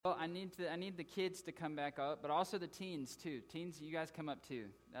Well, I need the kids to come back up, but also the teens too. Teens, you guys come up too.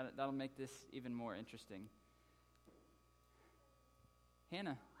 That'll make this even more interesting.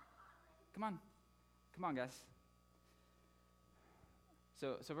 Hannah, come on, guys.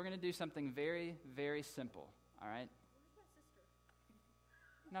 So we're going to do something very, very simple. All right. Where's my sister?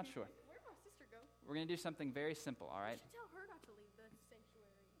 Not sure. Where'd my sister go? We're going to do something very simple. All right. You should tell her not to leave the sanctuary.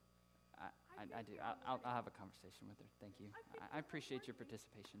 I do. I'll have a conversation with her. Thank you. I appreciate your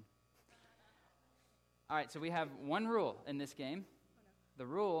participation. All right, so we have one rule in this game. The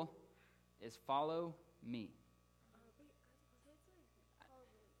rule is follow me.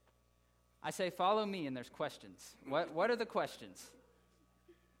 I say follow me, and there's questions. What are the questions?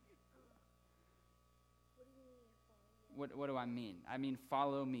 What do I mean? I mean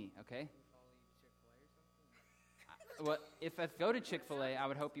follow me, okay? Well, if I go to Chick-fil-A, I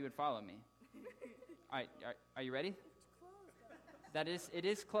would hope you would follow me. All right, are you ready? It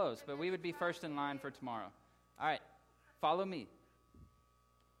is closed, but we would be first in line for tomorrow. All right, follow me.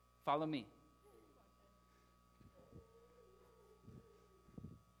 Follow me.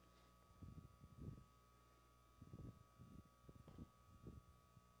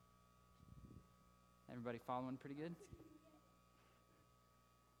 Everybody following pretty good?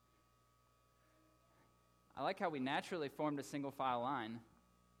 I like how we naturally formed a single file line.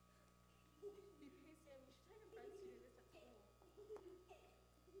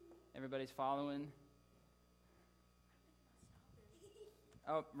 Everybody's following.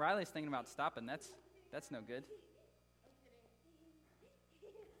 Oh, Riley's thinking about stopping. That's no good.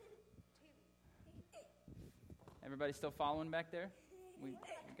 Everybody still following back there?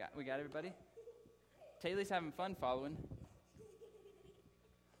 We got everybody? Taylor's having fun following.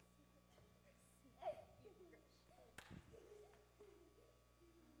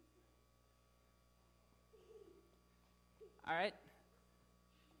 All right.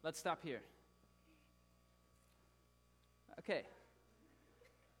 Let's stop here. Okay.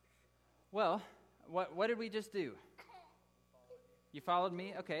 Well, what did we just do? You followed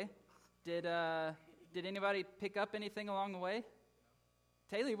me? Okay. Did anybody pick up anything along the way?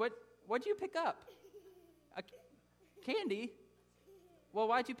 Taylor, what'd you pick up? Candy? Well,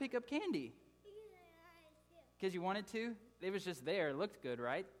 why'd you pick up candy? Because you wanted to? It was just there. It looked good,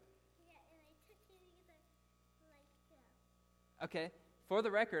 right? Yeah, and I took it because I liked it. Okay. For the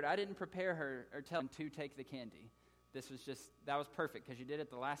record, I didn't prepare her or tell him to take the candy. That was perfect because you did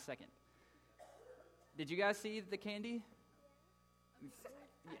it the last second. Did you guys see the candy?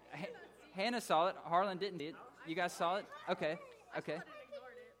 Yeah. Hannah saw it. Harlan didn't see it. You guys saw it? Okay.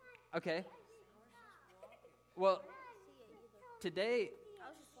 Okay. Well, today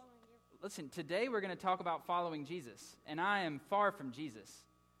we're going to talk about following Jesus. And I am far from Jesus.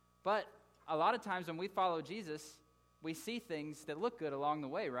 But a lot of times when we follow Jesus, we see things that look good along the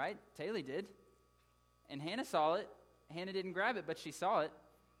way, right? Taylor did. And Hannah saw it. Hannah didn't grab it, but she saw it.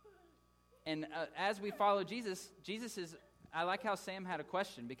 And as we follow Jesus is, I like how Sam had a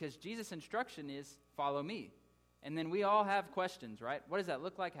question, because Jesus' instruction is, follow me. And then we all have questions, right? What does that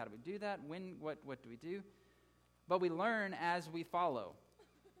look like? How do we do that? When? What do we do? But we learn as we follow.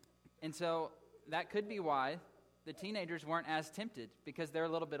 And so that could be why the teenagers weren't as tempted, because they're a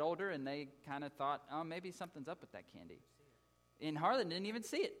little bit older and they kind of thought, oh, maybe something's up with that candy. And Harlan didn't even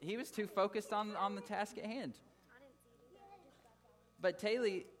see it. He was too focused on the task at hand. But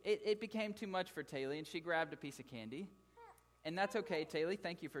Taylor, it became too much for Taylor, and she grabbed a piece of candy. And that's okay, Taylor.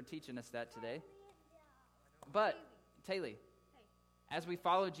 Thank you for teaching us that today. But, Taylor, as we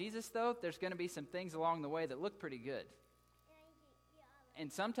follow Jesus, though, there's going to be some things along the way that look pretty good.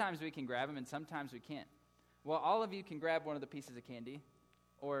 And sometimes we can grab them, and sometimes we can't. Well, all of you can grab one of the pieces of candy,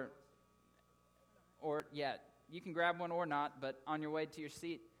 or you can grab one or not, but on your way to your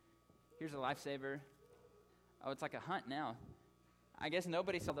seat, here's a lifesaver. Oh, it's like a hunt now. I guess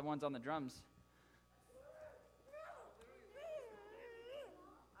nobody saw the ones on the drums.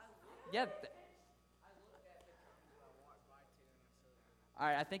 Yeah. All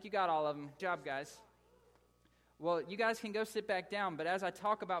right, I think you got all of them. Good job, guys. Well, you guys can go sit back down, but as I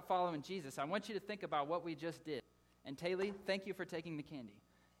talk about following Jesus, I want you to think about what we just did. And Taylor, thank you for taking the candy.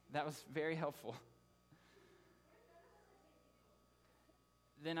 That was very helpful.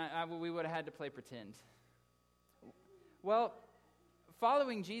 Then we would have had to play pretend. Well,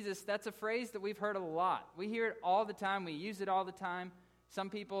 following Jesus, that's a phrase that we've heard a lot. We hear it all the time. We use it all the time. Some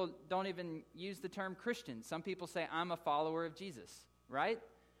people don't even use the term Christian. Some people say, I'm a follower of Jesus, right?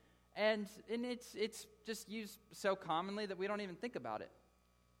 And it's just used so commonly that we don't even think about it.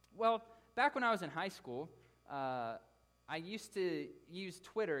 Well, back when I was in high school, I used to use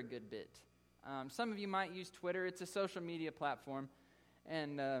Twitter a good bit. Some of you might use Twitter. It's a social media platform.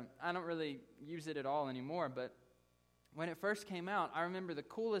 And I don't really use it at all anymore, but when it first came out, I remember the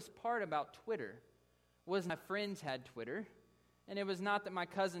coolest part about Twitter was my friends had Twitter, and it was not that my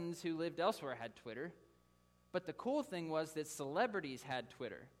cousins who lived elsewhere had Twitter, but the cool thing was that celebrities had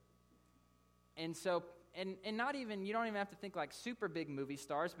Twitter. And so, and not even, you don't even have to think like super big movie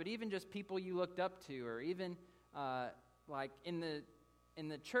stars, but even just people you looked up to, or even like in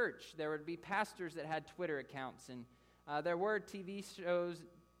the church, there would be pastors that had Twitter accounts, and there were TV shows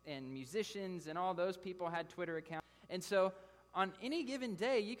and musicians, and all those people had Twitter accounts. And so on any given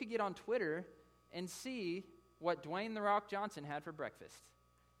day, you could get on Twitter and see what Dwayne "The Rock" Johnson had for breakfast.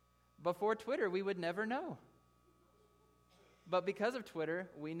 Before Twitter, we would never know. But because of Twitter,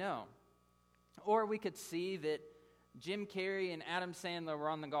 we know. Or we could see that Jim Carrey and Adam Sandler were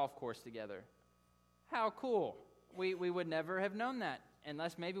on the golf course together. How cool. We would never have known that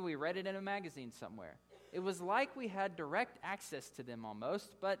unless maybe we read it in a magazine somewhere. It was like we had direct access to them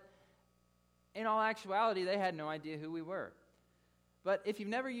almost, but in all actuality, they had no idea who we were. But if you've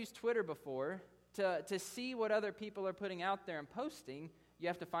never used Twitter before, to see what other people are putting out there and posting, you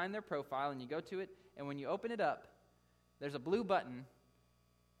have to find their profile, and you go to it, and when you open it up, there's a blue button,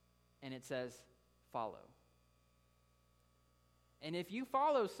 and it says, follow. And if you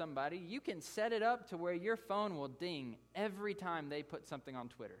follow somebody, you can set it up to where your phone will ding every time they put something on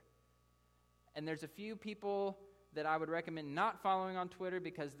Twitter. And there's a few people that I would recommend not following on Twitter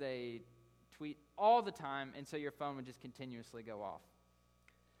because they tweet all the time, and so your phone would just continuously go off.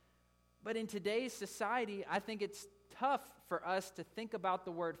 But in today's society, I think it's tough for us to think about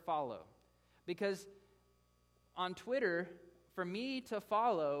the word follow. Because on Twitter, for me to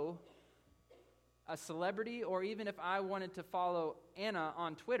follow a celebrity, or even if I wanted to follow Anna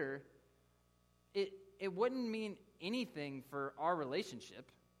on Twitter, it wouldn't mean anything for our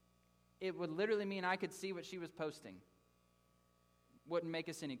relationship. It would literally mean I could see what she was posting. Wouldn't make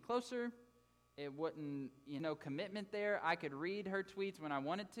us any closer. It wouldn't, commitment there. I could read her tweets when I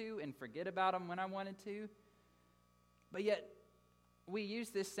wanted to and forget about them when I wanted to. But yet, we use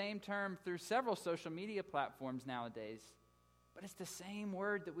this same term through several social media platforms nowadays. But it's the same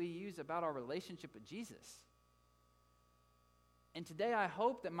word that we use about our relationship with Jesus. And today I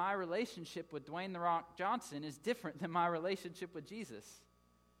hope that my relationship with Dwayne "The Rock" Johnson is different than my relationship with Jesus.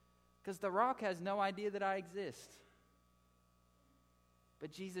 Because The Rock has no idea that I exist.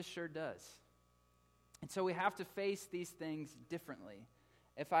 But Jesus sure does. And so we have to face these things differently.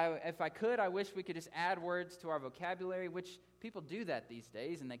 If I could, I wish we could just add words to our vocabulary, which people do that these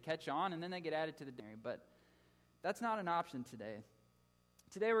days, and they catch on, and then they get added to the dictionary. But that's not an option today.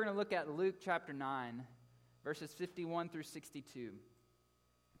 Today we're going to look at Luke chapter 9, verses 51 through 62.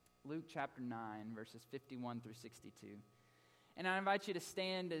 Luke chapter 9, verses 51 through 62. And I invite you to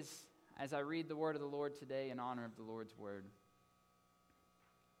stand as I read the word of the Lord today in honor of the Lord's word.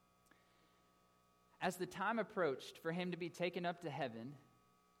 As the time approached for him to be taken up to heaven,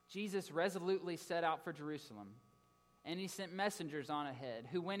 Jesus resolutely set out for Jerusalem, and he sent messengers on ahead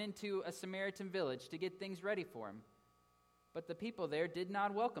who went into a Samaritan village to get things ready for him. But the people there did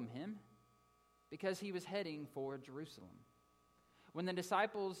not welcome him because he was heading for Jerusalem. When the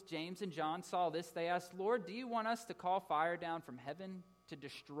disciples James and John saw this, they asked, "Lord, do you want us to call fire down from heaven to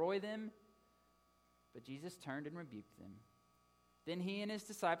destroy them?" But Jesus turned and rebuked them. Then he and his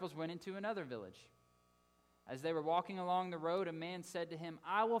disciples went into another village. As they were walking along the road, a man said to him,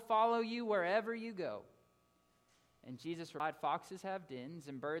 "I will follow you wherever you go." And Jesus replied, "Foxes have dens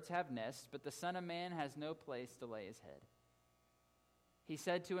and birds have nests, but the Son of Man has no place to lay his head." He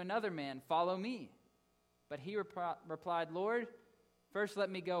said to another man, "Follow me." But he replied, "Lord, first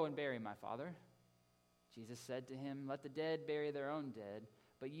let me go and bury my father." Jesus said to him, "Let the dead bury their own dead,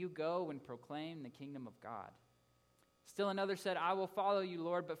 but you go and proclaim the kingdom of God." Still another said, "I will follow you,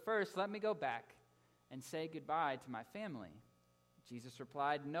 Lord, but first let me go back and say goodbye to my family." Jesus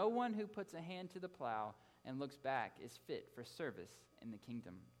replied, "No one who puts a hand to the plow and looks back is fit for service in the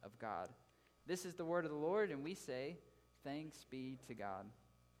kingdom of God." This is the word of the Lord, and we say, thanks be to God.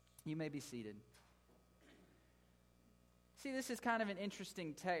 You may be seated. See, this is kind of an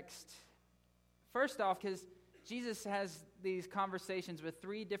interesting text. First off, because Jesus has these conversations with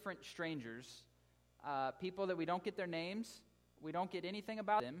three different strangers, people that we don't get their names, we don't get anything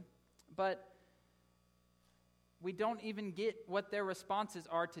about them, but we don't even get what their responses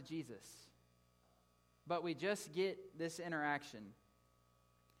are to Jesus. But we just get this interaction.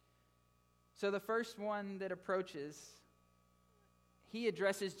 So the first one that approaches, he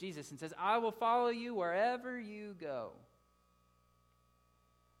addresses Jesus and says, "I will follow you wherever you go."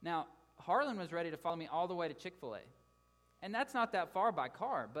 Now, Harlan was ready to follow me all the way to Chick-fil-A. And that's not that far by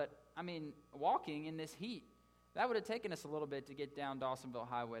car, but, walking in this heat, That would have taken us a little bit to get down Dawsonville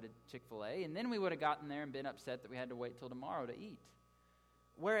Highway to Chick-fil-A, and then we would have gotten there and been upset that we had to wait till tomorrow to eat.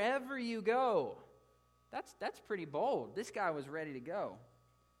 Wherever you go, that's pretty bold. This guy was ready to go.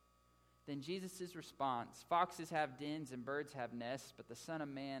 Then Jesus' response, foxes have dens and birds have nests, but the Son of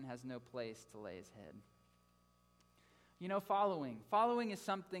Man has no place to lay his head. You know, following is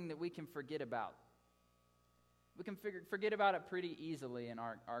something that we can forget about. We can forget about it pretty easily in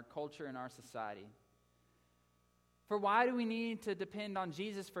our culture and our society. For why do we need to depend on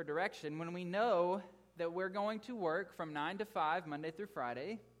Jesus for direction when we know that we're going to work from 9 to 5, Monday through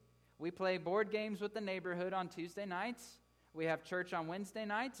Friday? We play board games with the neighborhood on Tuesday nights. We have church on Wednesday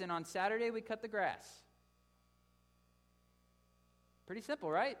nights, and on Saturday we cut the grass. Pretty simple,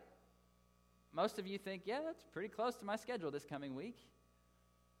 right? Most of you think, yeah, that's pretty close to my schedule this coming week.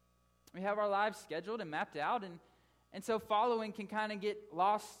 We have our lives scheduled and mapped out, and so following can kind of get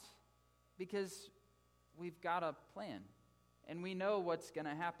lost because we've got a plan, and we know what's going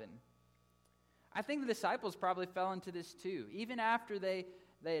to happen. I think the disciples probably fell into this too. Even after they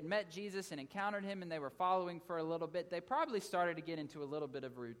had met Jesus and encountered him and they were following for a little bit, they probably started to get into a little bit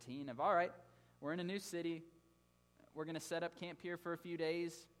of a routine of, all right, we're in a new city. We're going to set up camp here for a few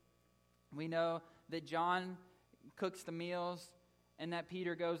days. We know that John cooks the meals and that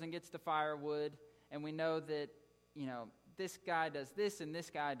Peter goes and gets the firewood. And we know that, this guy does this and this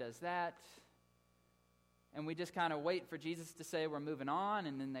guy does that. And we just kind of wait for Jesus to say we're moving on,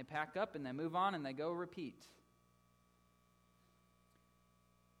 and then they pack up and they move on and they go repeat.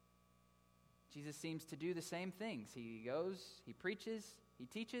 Jesus seems to do the same things. He goes, he preaches, he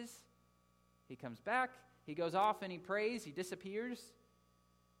teaches, he comes back, he goes off and he prays, he disappears,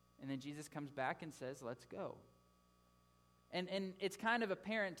 and then Jesus comes back and says, let's go. And it's kind of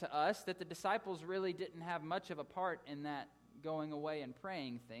apparent to us that the disciples really didn't have much of a part in that going away and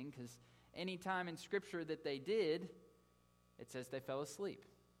praying thing, because any time in Scripture that they did, it says they fell asleep.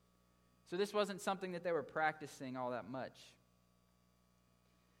 So this wasn't something that they were practicing all that much.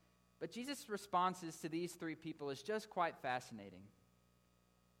 But Jesus' responses to these three people is just quite fascinating.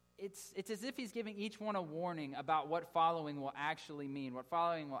 It's as if he's giving each one a warning about what following will actually mean, what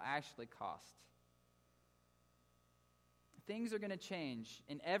following will actually cost. Things are going to change,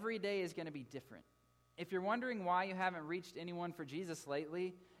 and every day is going to be different. If you're wondering why you haven't reached anyone for Jesus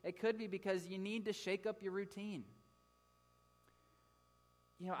lately, it could be because you need to shake up your routine.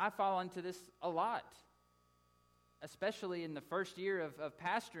 I fall into this a lot, especially in the first year of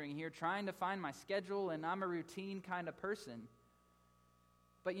pastoring here, trying to find my schedule, and I'm a routine kind of person.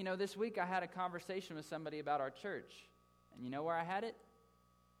 But this week I had a conversation with somebody about our church, and you know where I had it?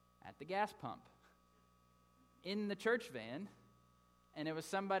 At the gas pump. In the church van, and it was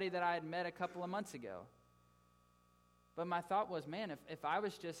somebody that I had met a couple of months ago. But my thought was, man, if I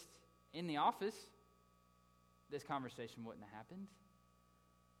was just in the office, this conversation wouldn't have happened.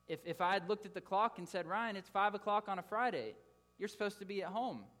 If I had looked at the clock and said, Ryan, it's 5 o'clock on a Friday, you're supposed to be at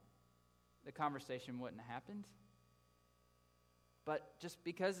home, the conversation wouldn't have happened. But just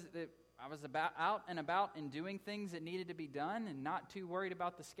because I was out and about and doing things that needed to be done and not too worried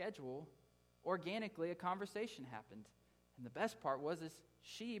about the schedule, organically a conversation happened. And the best part was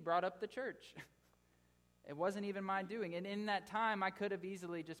she brought up the church. It wasn't even my doing. And in that time, I could have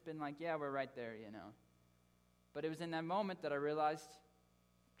easily just been like, yeah, we're right there, But it was in that moment that I realized,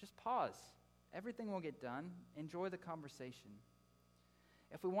 just pause. Everything will get done. Enjoy the conversation.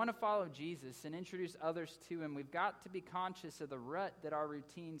 If we want to follow Jesus and introduce others to him, we've got to be conscious of the rut that our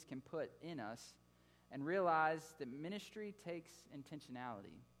routines can put in us and realize that ministry takes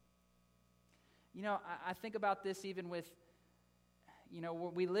intentionality. I think about this even with,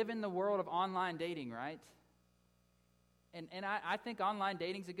 we live in the world of online dating, right? And I think online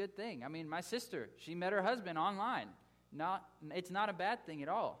dating's a good thing. I mean, my sister, she met her husband online. It's not a bad thing at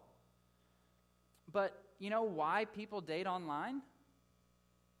all. But you know why people date online?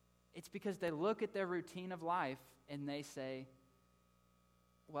 It's because they look at their routine of life and they say,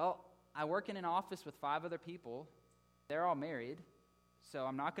 well, I work in an office with 5 other people. They're all married, so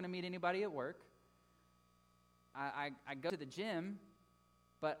I'm not going to meet anybody at work. I go to the gym,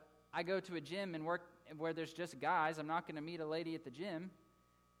 but I go to a gym and work where there's just guys. I'm not going to meet a lady at the gym.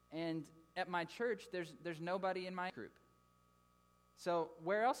 And at my church, there's nobody in my group. So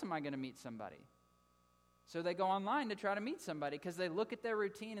where else am I going to meet somebody? So they go online to try to meet somebody because they look at their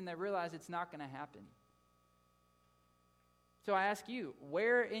routine and they realize it's not going to happen. So I ask you,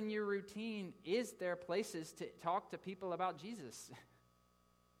 where in your routine is there places to talk to people about Jesus?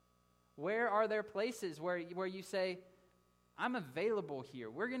 Where are there places where you say, I'm available here.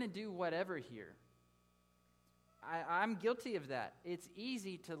 We're going to do whatever here. I'm guilty of that. It's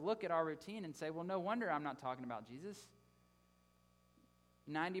easy to look at our routine and say, well, no wonder I'm not talking about Jesus.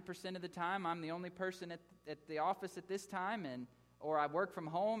 90% of the time, I'm the only person at the office at this time, or I work from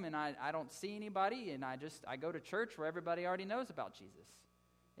home and I don't see anybody, and I go to church where everybody already knows about Jesus.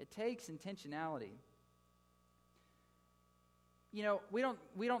 It takes intentionality. You know,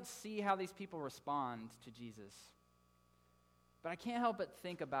 we don't see how these people respond to Jesus. But I can't help but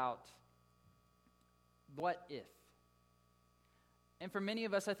think about what if. And for many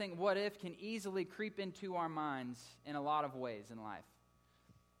of us, I think what if can easily creep into our minds in a lot of ways in life.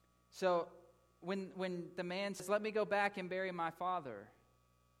 So when the man says, let me go back and bury my father,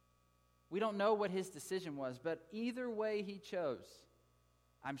 we don't know what his decision was, but either way he chose,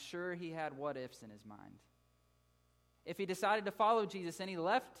 I'm sure he had what ifs in his mind. If he decided to follow Jesus and he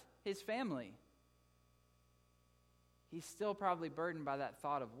left his family, he's still probably burdened by that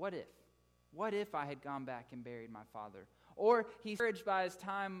thought of what if? What if I had gone back and buried my father? Or he's encouraged by his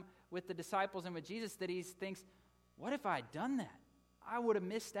time with the disciples and with Jesus that he thinks, what if I had done that? I would have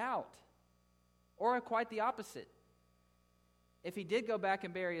missed out. Or quite the opposite. If he did go back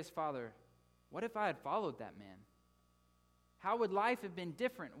and bury his father, what if I had followed that man? How would life have been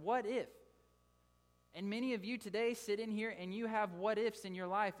different? What if? And many of you today sit in here and you have what ifs in your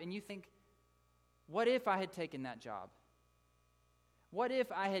life and you think, what if I had taken that job? What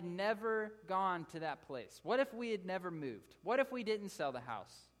if I had never gone to that place? What if we had never moved? What if we didn't sell the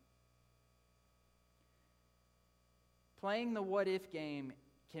house? Playing the what if game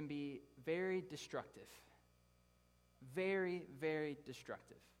can be very destructive. Very, very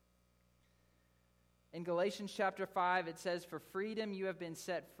destructive. In Galatians chapter 5, it says, for freedom you have been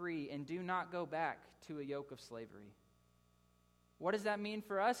set free, and do not go back to a yoke of slavery. What does that mean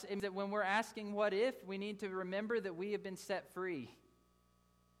for us? It means that when we're asking what if, we need to remember that we have been set free.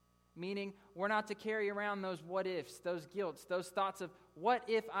 Meaning, we're not to carry around those what ifs, those guilts, those thoughts of, what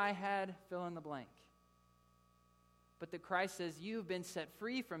if I had fill in the blank? But that Christ says, you've been set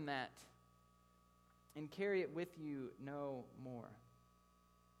free from that, and carry it with you no more.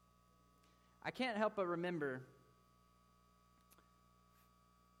 I can't help but remember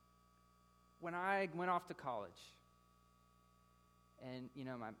when I went off to college, and, you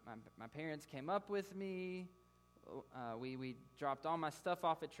know, my parents came up with me. We dropped all my stuff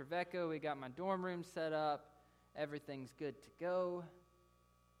off at Trevecca. We got my dorm room set up. Everything's good to go.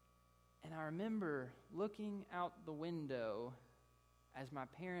 And I remember looking out the window as my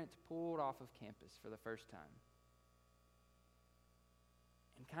parents pulled off of campus for the first time.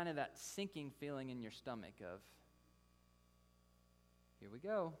 And kind of that sinking feeling in your stomach of, here we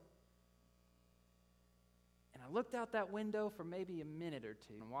go. And I looked out that window for maybe a minute or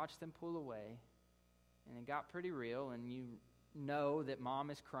two and watched them pull away. And it got pretty real, and you know that mom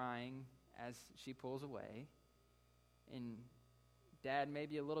is crying as she pulls away. And dad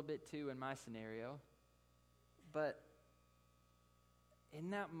maybe a little bit too in my scenario. But in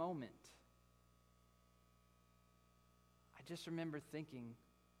that moment, I just remember thinking,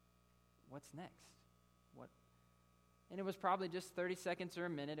 what's next? What? And it was probably just 30 seconds or a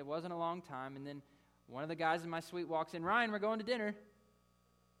minute. It wasn't a long time. And then one of the guys in my suite walks in, Ryan, we're going to dinner.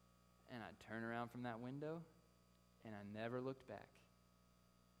 And I turn around from that window, and I never looked back.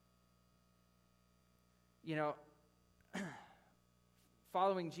 You know,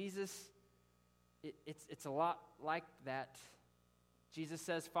 following Jesus, it's a lot like that. Jesus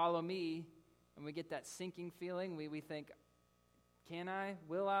says, follow me, and we get that sinking feeling. We think, can I?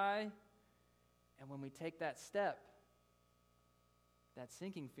 Will I? And when we take that step, that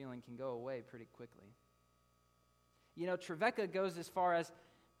sinking feeling can go away pretty quickly. You know, Trevecca goes as far as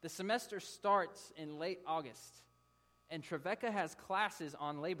the semester starts in late August, and Trevecca has classes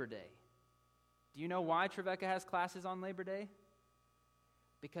on Labor Day. Do you know why Trevecca has classes on Labor Day?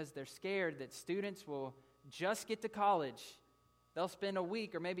 Because they're scared that students will just get to college. They'll spend a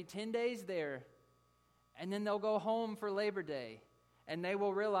week or maybe 10 days there, and then they'll go home for Labor Day, and they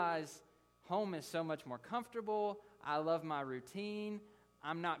will realize home is so much more comfortable. I love my routine.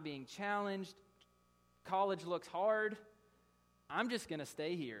 I'm not being challenged. College looks hard. I'm just going to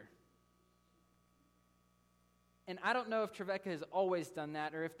stay here. And I don't know if Trevecca has always done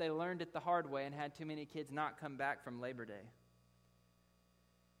that or if they learned it the hard way and had too many kids not come back from Labor Day.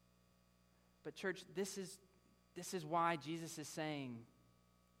 But church, this is why Jesus is saying,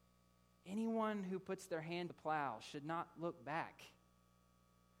 anyone who puts their hand to plow should not look back.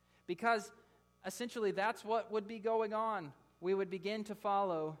 Because essentially that's what would be going on. We would begin to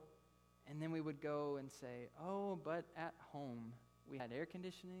follow, and then we would go and say, oh, but at home we had air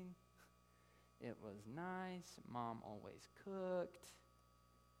conditioning. It was nice. Mom always cooked.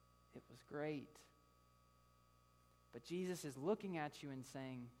 It was great. But Jesus is looking at you and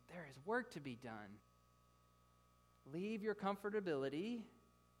saying, there is work to be done. Leave your comfortability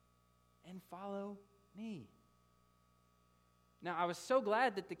and follow me. Now, I was so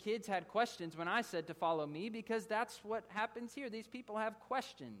glad that the kids had questions when I said to follow me, because that's what happens here. These people have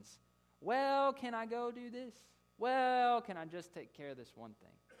questions. Well, can I go do this? Well, can I just take care of this one thing?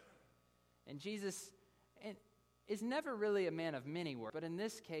 And Jesus is never really a man of many words, but in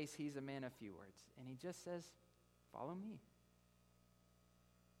this case, he's a man of few words. And he just says, follow me.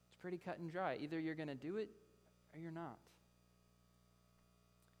 It's pretty cut and dry. Either you're going to do it or you're not.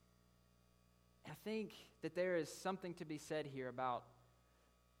 I think that there is something to be said here about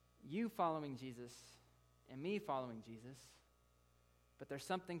you following Jesus and me following Jesus, but there's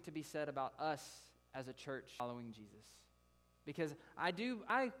something to be said about us as a church following Jesus. Because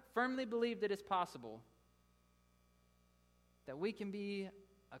I firmly believe that it's possible that we can be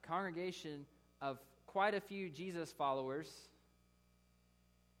a congregation of quite a few Jesus followers,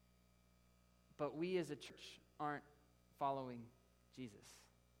 but we as a church aren't following Jesus.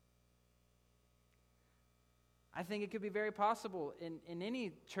 I think it could be very possible in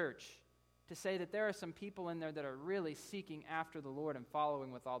any church to say that there are some people in there that are really seeking after the Lord and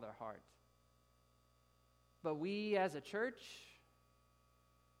following with all their heart. But we as a church,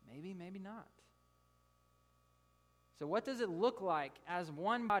 maybe not. So what does it look like as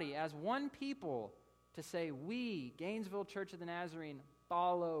one body, as one people, to say we, Gainesville Church of the Nazarene,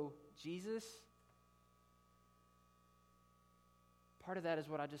 follow Jesus? Part of that is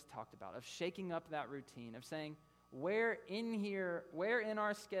what I just talked about, of shaking up that routine, of saying, where in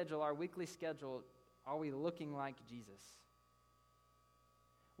our schedule, our weekly schedule, are we looking like Jesus?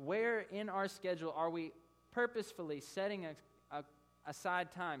 Where in our schedule are we purposefully setting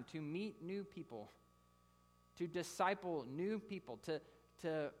aside time to meet new people, to disciple new people,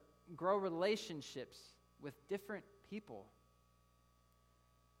 to grow relationships with different people?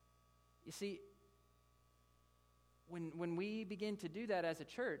 You see, when we begin to do that as a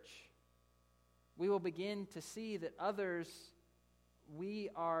church, we will begin to see that we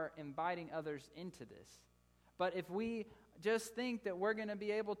are inviting others into this. But if we just think that we're going to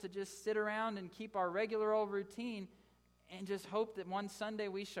be able to just sit around and keep our regular old routine and just hope that one Sunday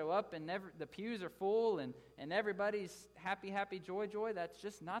we show up and the pews are full and everybody's happy, joy, that's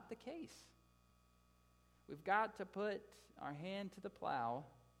just not the case. We've got to put our hand to the plow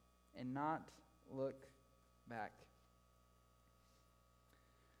and not look back.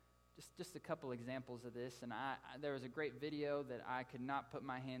 Just a couple examples of this, and there was a great video that I could not put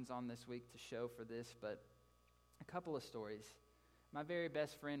my hands on this week to show for this, but a couple of stories. My very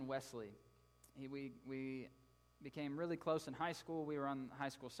best friend, Wesley, we became really close in high school. We were on high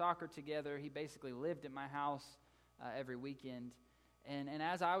school soccer together. He basically lived at my house every weekend. And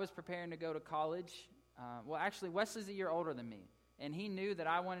as I was preparing to go to college, actually, Wesley's a year older than me, and he knew that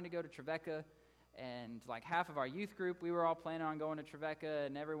I wanted to go to Trevecca. And like half of our youth group, we were all planning on going to Trevecca,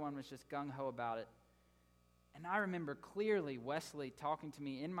 and everyone was just gung-ho about it. And I remember clearly Wesley talking to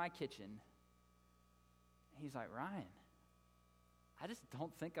me in my kitchen. He's like, Ryan, I just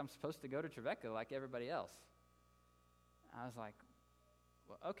don't think I'm supposed to go to Trevecca like everybody else. I was like,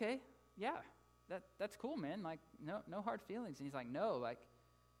 well, okay, yeah, that's cool, man. Like, no hard feelings. And he's like, no, like,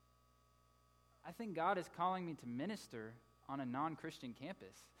 I think God is calling me to minister on a non-Christian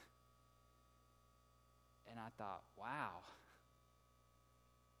campus. And I thought, wow,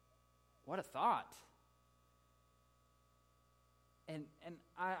 what a thought. And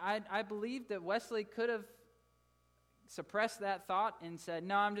I believe that Wesley could have suppressed that thought and said,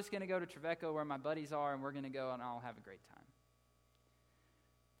 no, I'm just going to go to Trevecca where my buddies are, and we're going to go and I'll have a great time.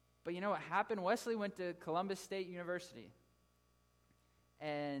 But you know what happened? Wesley went to Columbus State University.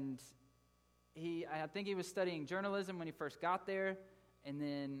 And I think he was studying journalism when he first got there, and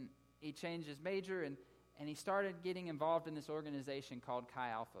then he changed his major, and he started getting involved in this organization called Chi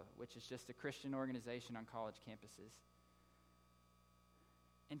Alpha, which is just a Christian organization on college campuses.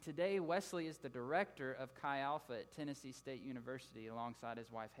 And today, Wesley is the director of Chi Alpha at Tennessee State University alongside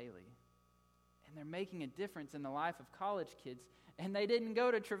his wife, Haley. And they're making a difference in the life of college kids. And they didn't go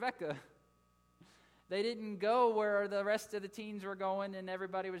to Trevecca. They didn't go where the rest of the teens were going and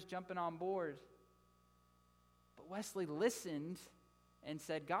everybody was jumping on board. But Wesley listened and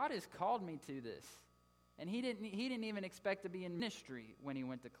said, God has called me to this. And he didn't even expect to be in ministry when he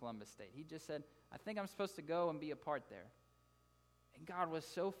went to Columbus State. He just said, I think I'm supposed to go and be a part there. And God was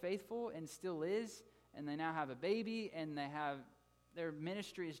so faithful and still is, and they now have a baby, and their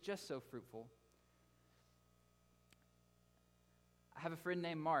ministry is just so fruitful. I have a friend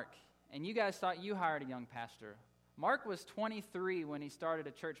named Mark, and you guys thought you hired a young pastor. Mark was 23 when he started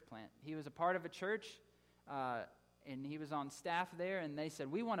a church plant. He was a part of a church and he was on staff there, and they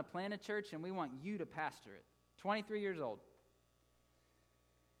said, we want to plant a church, and we want you to pastor it. 23 years old.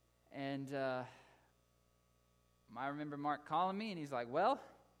 And I remember Mark calling me, and he's like, well,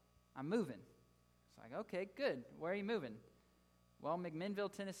 I'm moving. It's like, okay, good. Where are you moving? Well,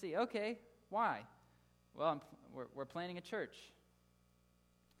 McMinnville, Tennessee. Okay, why? Well, we're planting a church.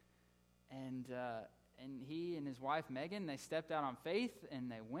 And he and his wife, Megan, they stepped out on faith,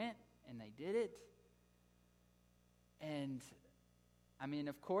 and they went, and they did it. And, I mean,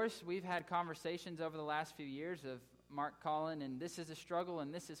 of course, we've had conversations over the last few years of Mark calling, and this is a struggle,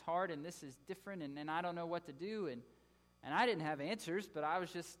 and this is hard, and this is different, and I don't know what to do. And I didn't have answers, but I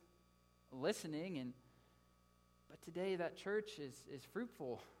was just listening. But today that church is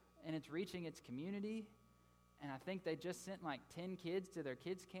fruitful, and it's reaching its community. And I think they just sent like 10 kids to their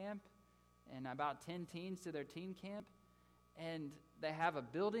kids camp and about 10 teens to their teen camp. And they have a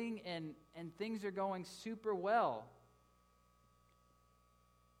building, and things are going super well.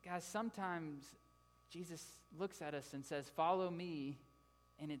 Guys, sometimes Jesus looks at us and says, follow me,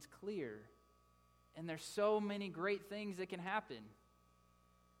 and it's clear. And there's so many great things that can happen.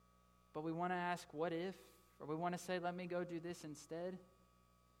 But we want to ask, what if? Or we want to say, let me go do this instead.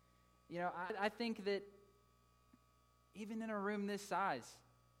 You know, I think that even in a room this size,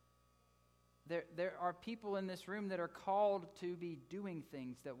 there are people in this room that are called to be doing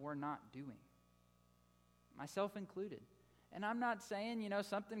things that we're not doing. Myself included. And I'm not saying,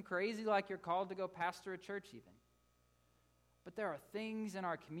 something crazy like you're called to go pastor a church even. But there are things in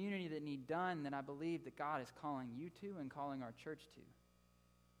our community that need done that I believe that God is calling you to and calling our church to.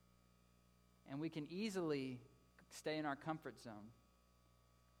 And we can easily stay in our comfort zone,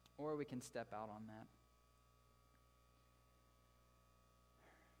 or we can step out on that.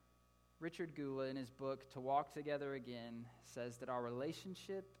 Richard Gula, in his book, To Walk Together Again, says that our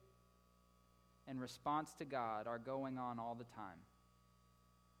relationship and response to God are going on all the time,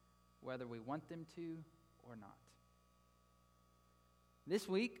 whether we want them to or not. This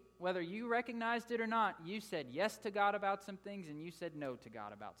week, whether you recognized it or not, you said yes to God about some things and you said no to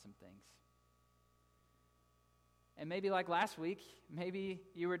God about some things. And maybe like last week, maybe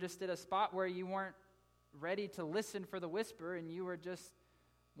you were just at a spot where you weren't ready to listen for the whisper and you were just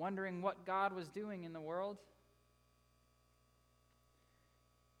wondering what God was doing in the world.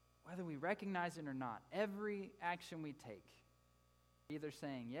 Whether we recognize it or not, every action we take, either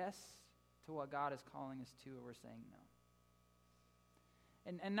saying yes to what God is calling us to, or we're saying no.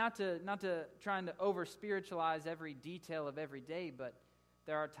 And not to trying to over-spiritualize every detail of every day, but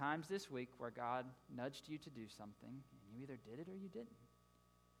there are times this week where God nudged you to do something, and you either did it or you didn't.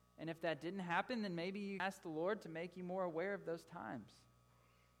 And if that didn't happen, then maybe you ask the Lord to make you more aware of those times.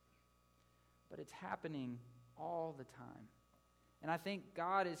 But it's happening all the time. And I think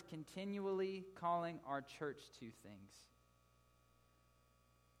God is continually calling our church to things.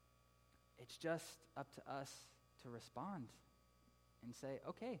 It's just up to us to respond and say,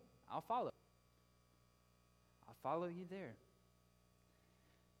 okay, I'll follow. I'll follow you there.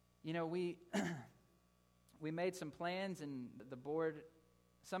 We made some plans, and the board,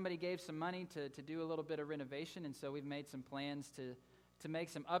 somebody gave some money to do a little bit of renovation, and so we've made some plans to make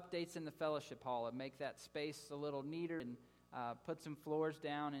some updates in the fellowship hall and make that space a little neater and put some floors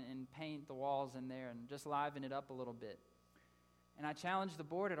down and paint the walls in there and just liven it up a little bit. And I challenged the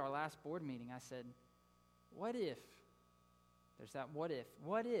board at our last board meeting. I said, what if, there's that what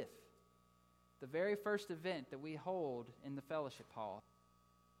if the very first event that we hold in the fellowship hall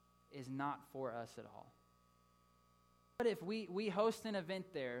is not for us at all? What if we host an event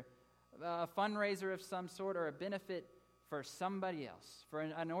there, a fundraiser of some sort or a benefit for somebody else, for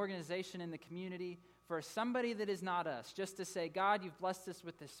an organization in the community, for somebody that is not us, just to say, God, you've blessed us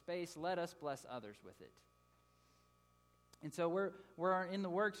with this space, let us bless others with it. And so we're in the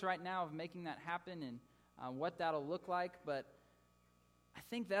works right now of making that happen and what that'll look like, but I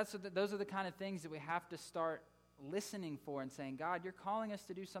think those are the kind of things that we have to start listening for and saying, God, you're calling us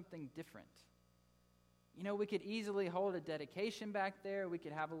to do something different. We could easily hold a dedication back there, we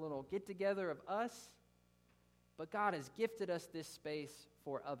could have a little get-together of us, but God has gifted us this space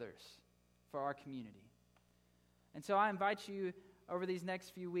for others, for our community. And so I invite you over these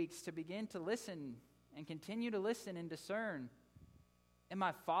next few weeks to begin to listen and continue to listen and discern. Am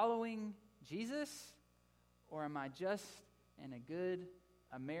I following Jesus, or am I just in a good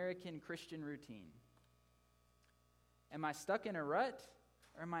American Christian routine? Am I stuck in a rut,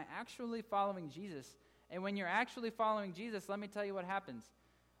 or am I actually following Jesus? And when you're actually following Jesus, let me tell you what happens.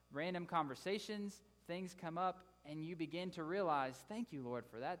 Random conversations, things come up, and you begin to realize, thank you, Lord,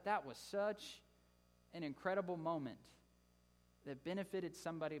 for that. That was such an incredible moment that benefited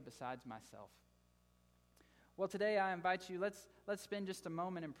somebody besides myself. Well, today I invite you, let's spend just a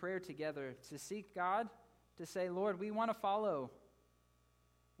moment in prayer together to seek God, to say, Lord, we want to follow.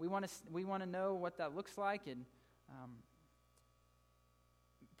 We want to know what that looks like, and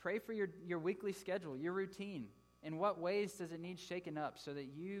pray for your weekly schedule, your routine. In what ways does it need shaken up so that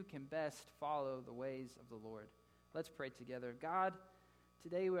you can best follow the ways of the Lord? Let's pray together. God,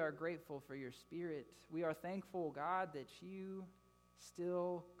 today we are grateful for your Spirit. We are thankful, God, that you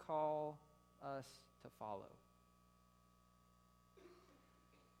still call us to follow.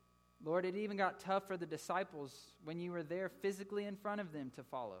 Lord, it even got tough for the disciples when you were there physically in front of them to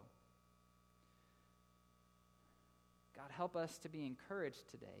follow. God, help us to be encouraged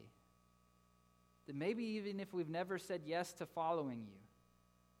today. That maybe even if we've never said yes to following you,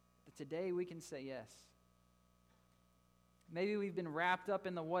 that today we can say yes. Maybe we've been wrapped up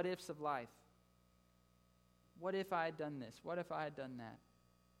in the what ifs of life. What if I had done this? What if I had done that?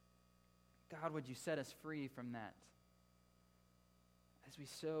 God, would you set us free from that? As we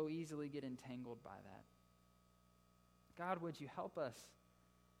so easily get entangled by that. God, would you help us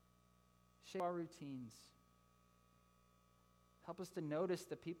shape our routines? Help us to notice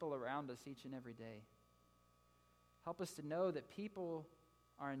the people around us each and every day. Help us to know that people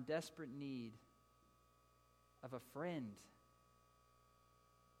are in desperate need of a friend.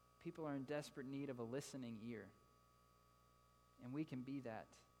 People are in desperate need of a listening ear. And we can be that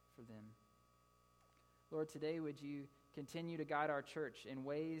for them. Lord, today would you continue to guide our church in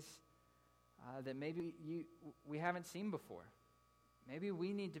ways that maybe we haven't seen before. Maybe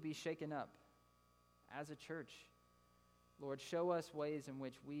we need to be shaken up as a church. Lord, show us ways in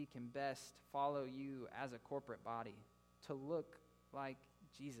which we can best follow you as a corporate body to look like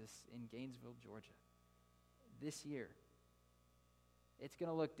Jesus in Gainesville, Georgia this year. It's going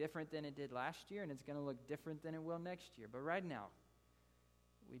to look different than it did last year, and it's going to look different than it will next year. But right now,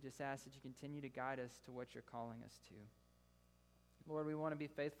 we just ask that you continue to guide us to what you're calling us to. Lord, we want to be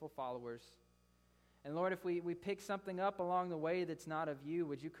faithful followers. And Lord, if we pick something up along the way that's not of you,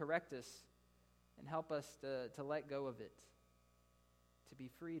 would you correct us and help us to let go of it, to be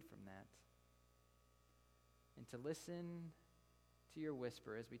freed from that, and to listen to your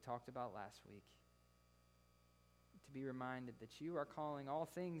whisper as we talked about last week, to be reminded that you are calling all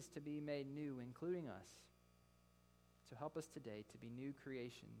things to be made new, including us. So help us today to be new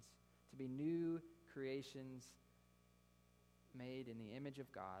creations, made in the image of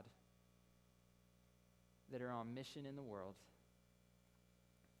God, that are on mission in the world,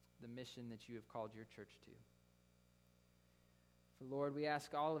 the mission that you have called your church to. For Lord, we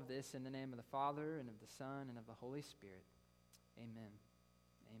ask all of this in the name of the Father, and of the Son, and of the Holy Spirit. Amen.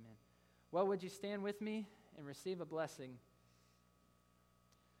 Amen. Well, would you stand with me and receive a blessing?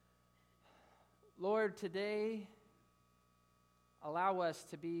 Lord, today, allow us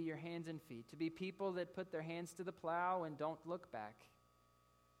to be your hands and feet, to be people that put their hands to the plow and don't look back,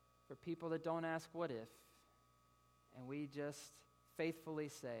 for people that don't ask what if, and we just faithfully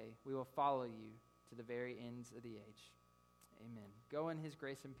say we will follow you to the very ends of the age. Amen. Go in his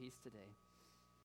grace and peace today.